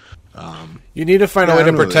good. You need to find a way to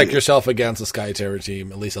I'm protect really- yourself against the Sky Terror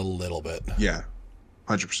team at least a little bit. Yeah,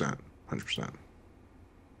 100%. 100%.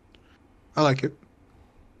 I like it.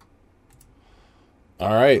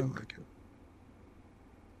 All right. I like it.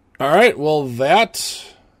 All right. Well, that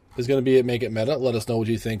is going to be it. Make it meta. Let us know what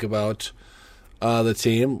you think about the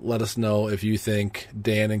team. Let us know if you think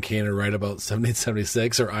Dan and Kane are right about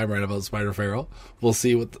 1776 or I'm right about Spider Pharaoh. We'll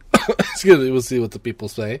see what we'll see what the people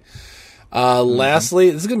say. Lastly,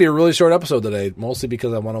 this is going to be a really short episode today, mostly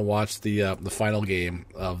because I want to watch the final game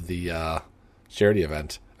of the charity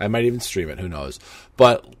event. I might even stream it. Who knows?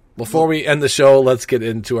 But before we end the show, let's get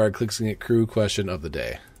into our Clicks It Crew question of the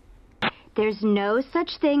day. There's no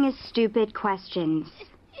such thing as stupid questions.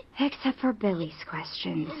 Except for Billy's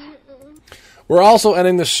questions. We're also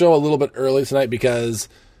ending the show a little bit early tonight because,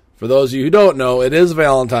 for those of you who don't know, it is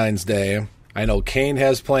Valentine's Day. I know Kane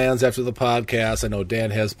has plans after the podcast. I know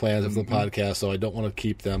Dan has plans after the podcast, so I don't want to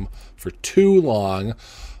keep them for too long.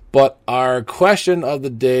 But our question of the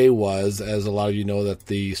day was, as a lot of you know, that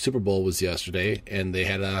the Super Bowl was yesterday, and they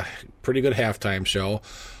had a pretty good halftime show.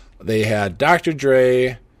 They had Dr.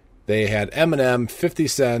 Dre, they had Eminem, 50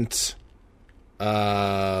 Cent,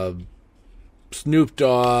 Snoop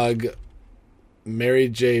Dogg, Mary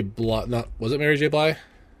J. Blige. Was it Mary J. Blige?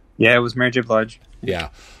 Yeah, it was Mary J. Blige. Yeah.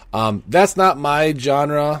 That's not my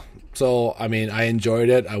genre, so, I mean, I enjoyed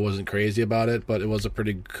it. I wasn't crazy about it, but it was a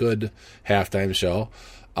pretty good halftime show.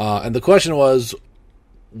 And the question was,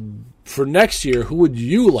 for next year, who would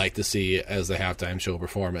you like to see as the halftime show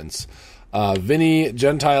performance? Vinny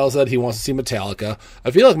Gentile said he wants to see Metallica.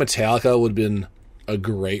 I feel like Metallica would have been a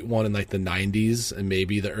great one in like the 90s and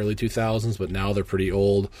maybe the early 2000s, but now they're pretty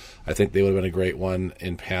old. I think they would have been a great one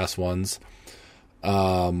in past ones.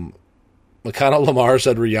 McConnell Lamar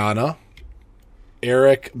said Rihanna.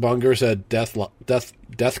 Eric Bunger said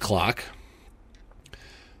Death Clock.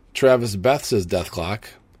 Travis Beth says Death Clock.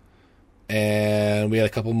 And we had a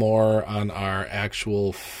couple more on our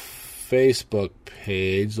actual Facebook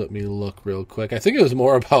page. Let me look real quick. I think it was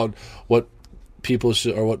more about what people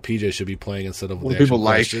should, or what PJ should be playing instead of What the people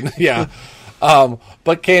actual like. question. Yeah.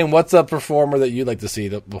 But Kane, what's a performer that you'd like to see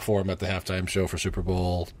that perform at the halftime show for Super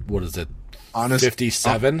Bowl? What is it?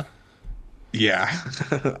 57? Yeah.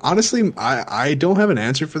 Honestly, I don't have an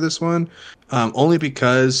answer for this one, only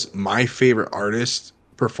because my favorite artist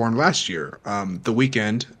performed last year. The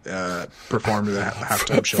Weeknd performed at the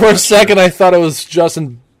halftime show. For a last second, I thought it was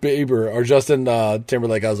Justin Bieber or Justin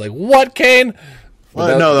Timberlake. I was like, what, Kane? Well,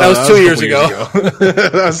 That was 2 years ago.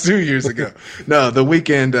 That was 2 years ago. No, The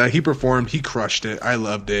Weeknd, he performed. He crushed it. I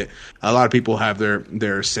loved it. A lot of people have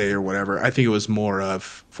their say or whatever. I think it was more of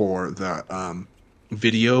for the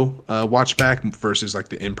video watch back versus like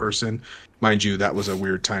the in person. Mind you, that was a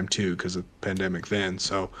weird time too because of pandemic then.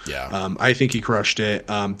 So Yeah. I think he crushed it.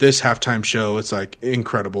 This halftime show, it's like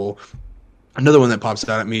incredible. Another one that pops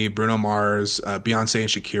out at me: Bruno Mars, Beyonce, and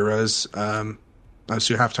Shakira's.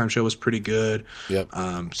 So your halftime show was pretty good. Yep.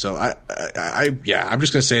 So I'm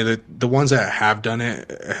just gonna say that the ones that have done it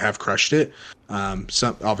have crushed it.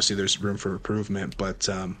 Some obviously there's room for improvement, but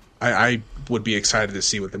I would be excited to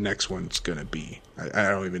see what the next one's gonna be. I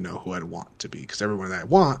don't even know who I'd want to be because everyone that I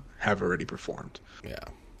want have already performed. Yeah.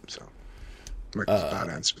 So, like a bad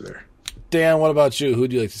answer there. Dan, what about you?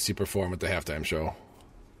 Who'd you like to see perform at the halftime show?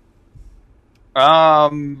 I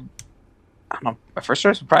don't know. My first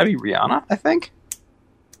choice would probably be Rihanna, I think.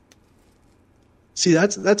 See,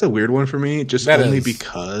 that's a weird one for me, just That only is.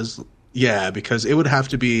 because it would have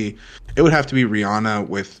to be Rihanna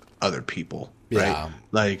with other people, right? Yeah.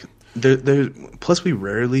 Like there. Plus, we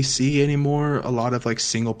rarely see anymore a lot of like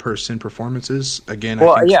single person performances. Again,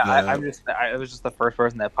 Well, I think yeah, it was just the first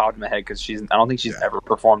person that popped in my head because I don't think she's ever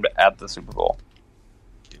performed at the Super Bowl.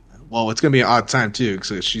 well, it's gonna be an odd time too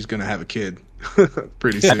because she's gonna have a kid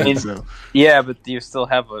pretty soon. mean- So Yeah, but you still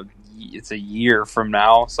have it's a year from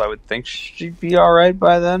now, so I would think she'd be all right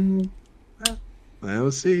by then.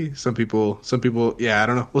 we'll see. Some people, yeah, I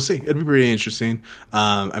don't know. We'll see. It'd be pretty interesting.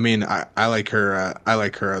 I mean, I like her. I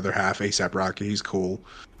like her other half, ASAP Rocky. He's cool.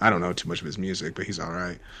 I don't know too much of his music, but he's all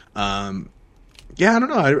right. Yeah, I don't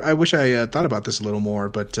know. I wish I thought about this a little more,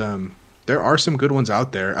 but there are some good ones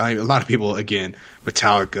out there. A lot of people, again,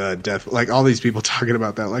 Metallica, Def, like all these people talking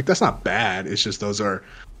about that. Like that's not bad. It's just those are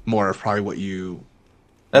more of probably what you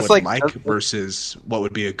That's would like- like versus what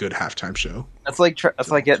would be a good halftime show. That's like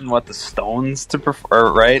getting the Stones to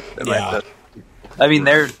prefer, right? And Yeah. I mean,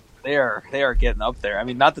 they are getting up there. I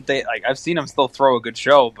mean, not that they I've seen them still throw a good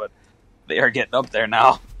show, but they are getting up there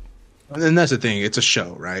now. And that's the thing; it's a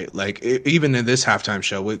show, right? Like even in this halftime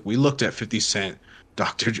show, we looked at 50 Cent,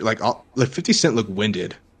 Dr. Dre, like 50 Cent looked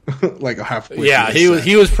winded, like halfway. Yeah, through the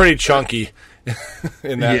he was pretty chunky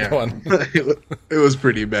in that one. It was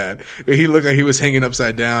pretty bad. He looked like he was hanging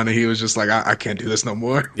upside down, and he was just like, I can't do this no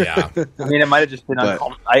more. Yeah. I mean, it might have just been But-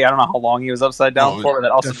 uncomfortable. I don't know how long he was upside down for, but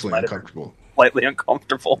that also just definitely might have been uncomfortable. slightly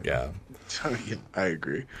uncomfortable. Yeah. Yeah, I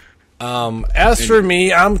agree. As for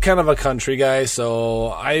me, I'm kind of a country guy, so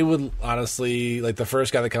I would honestly like the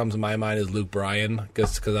first guy that comes to my mind is Luke Bryan,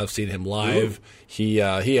 because I've seen him live. He's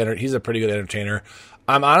a pretty good entertainer.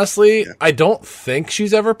 I don't think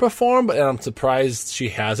she's ever performed, and I'm surprised she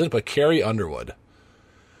hasn't. But Carrie Underwood,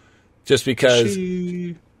 just because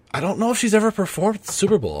I don't know if she's ever performed at the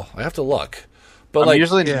Super Bowl. I have to look. But I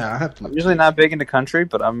have to. I'm usually not big into country,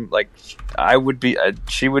 but I'm like, I would be.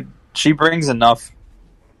 She brings enough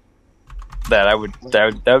that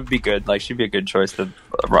would be good. Like, she'd be a good choice to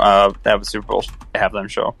have a Super Bowl halftime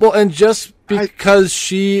show. Well, and just because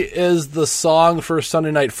she is the song for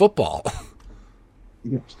Sunday Night Football.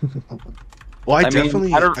 Well, I mean,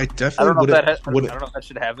 definitely I don't know would. if that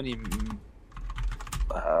should have any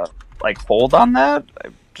hold on that.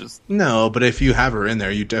 No, but if you have her in there,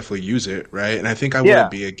 you definitely use it, right? And I think I wouldn't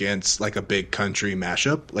be against like a big country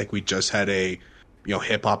mashup, like we just had a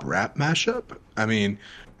hip hop rap mashup. I mean,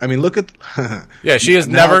 look at Yeah, she's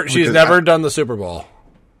never done the Super Bowl,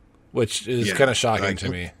 which is kind of shocking to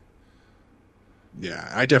me.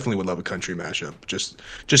 Yeah, I definitely would love a country mashup.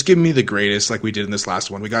 Just give me the greatest, like we did in this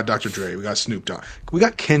last one. We got Dr. Dre, we got Snoop Dogg, we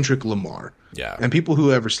got Kendrick Lamar. Yeah, and people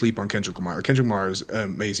who ever sleep on Kendrick Lamar is an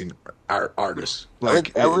amazing artist.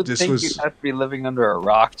 Like I would think you'd have to be living under a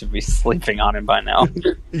rock to be sleeping on him by now.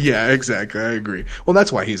 Yeah, exactly. I agree. Well,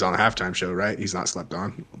 that's why he's on a halftime show, right? He's not slept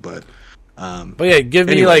on, but yeah, give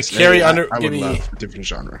me like Carrie Underwood. I would love a different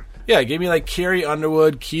genre. Yeah, give me like Carrie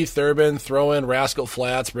Underwood, Keith Urban, throw in Rascal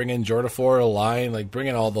Flatts, bring in Jordan Ford, Line, like bring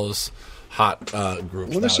in all those hot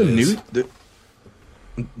groups. Well,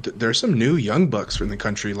 there's some new young bucks from the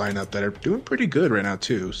country lineup that are doing pretty good right now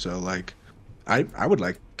too. So like, I would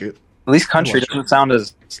like it. At least country doesn't sound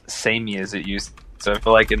as samey as it used to. So I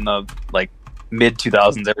feel like in the mid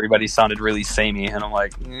 2000s, everybody sounded really samey, and I'm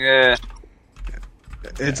like, yeah.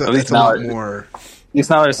 It's a lot more. At least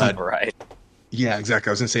now there's some variety. Yeah, exactly.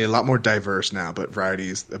 I was gonna say a lot more diverse now, but variety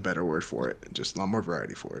is a better word for it. Just a lot more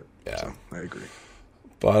variety for it. Yeah, so, I agree.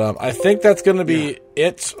 But I think that's going to be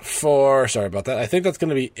it for. Sorry about that. I think that's going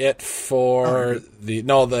to be it for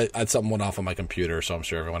something went off on my computer, so I'm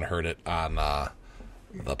sure everyone heard it on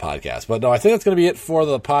the podcast. But no, I think that's going to be it for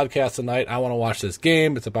the podcast tonight. I want to watch this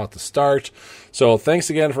game. It's about to start. So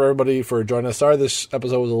thanks again for everybody for joining us. Sorry this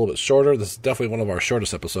episode was a little bit shorter. This is definitely one of our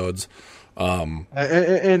shortest episodes. And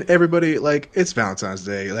everybody, like, it's Valentine's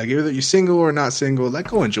Day. Like, either you're single or not single, like,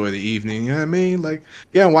 go enjoy the evening. You know what I mean? Like,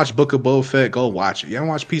 you haven't watched Book of Boba Fett, go watch it. You haven't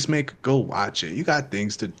watched Peacemaker, go watch it. You got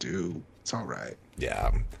things to do. It's all right. Yeah.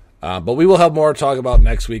 But we will have more to talk about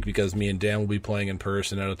next week because me and Dan will be playing in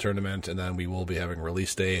person at a tournament, and then we will be having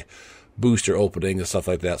release day booster openings and stuff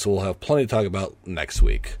like that. So we'll have plenty to talk about next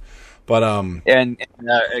week. But and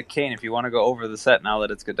Kane, if you want to go over the set now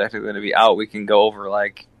that it's technically going to be out, we can go over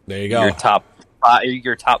like there you go your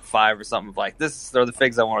top five or something like this. Are the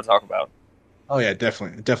figs I want to talk about. Oh yeah,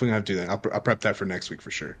 definitely gonna have to do that. I'll prep that for next week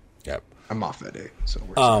for sure. Yep. I'm off that day, so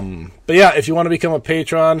but yeah, if you want to become a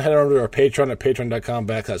patron, head over to our Patreon at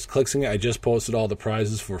patreon.com/clicksing. I just posted all the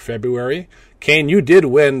prizes for February. Kane, you did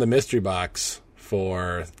win the mystery box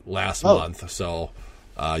for last month, so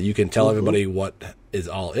you can tell everybody what is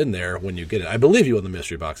all in there when you get it. I believe you won the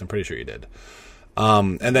mystery box. I'm pretty sure you did.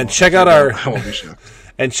 And then check out our I won't be shocked.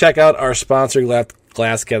 And check out our sponsor,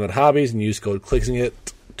 Glass Cabinet Hobbies, and use code ClicksingIt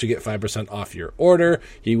to get 5% off your order.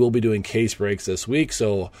 He will be doing case breaks this week,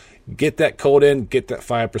 so get that code in, get that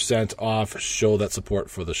 5% off, show that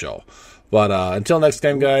support for the show. But until next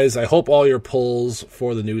time, guys, I hope all your pulls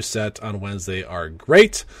for the new set on Wednesday are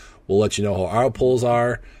great. We'll let you know how our pulls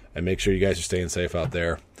are, and make sure you guys are staying safe out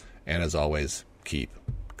there. And as always, keep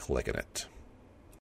clicking it.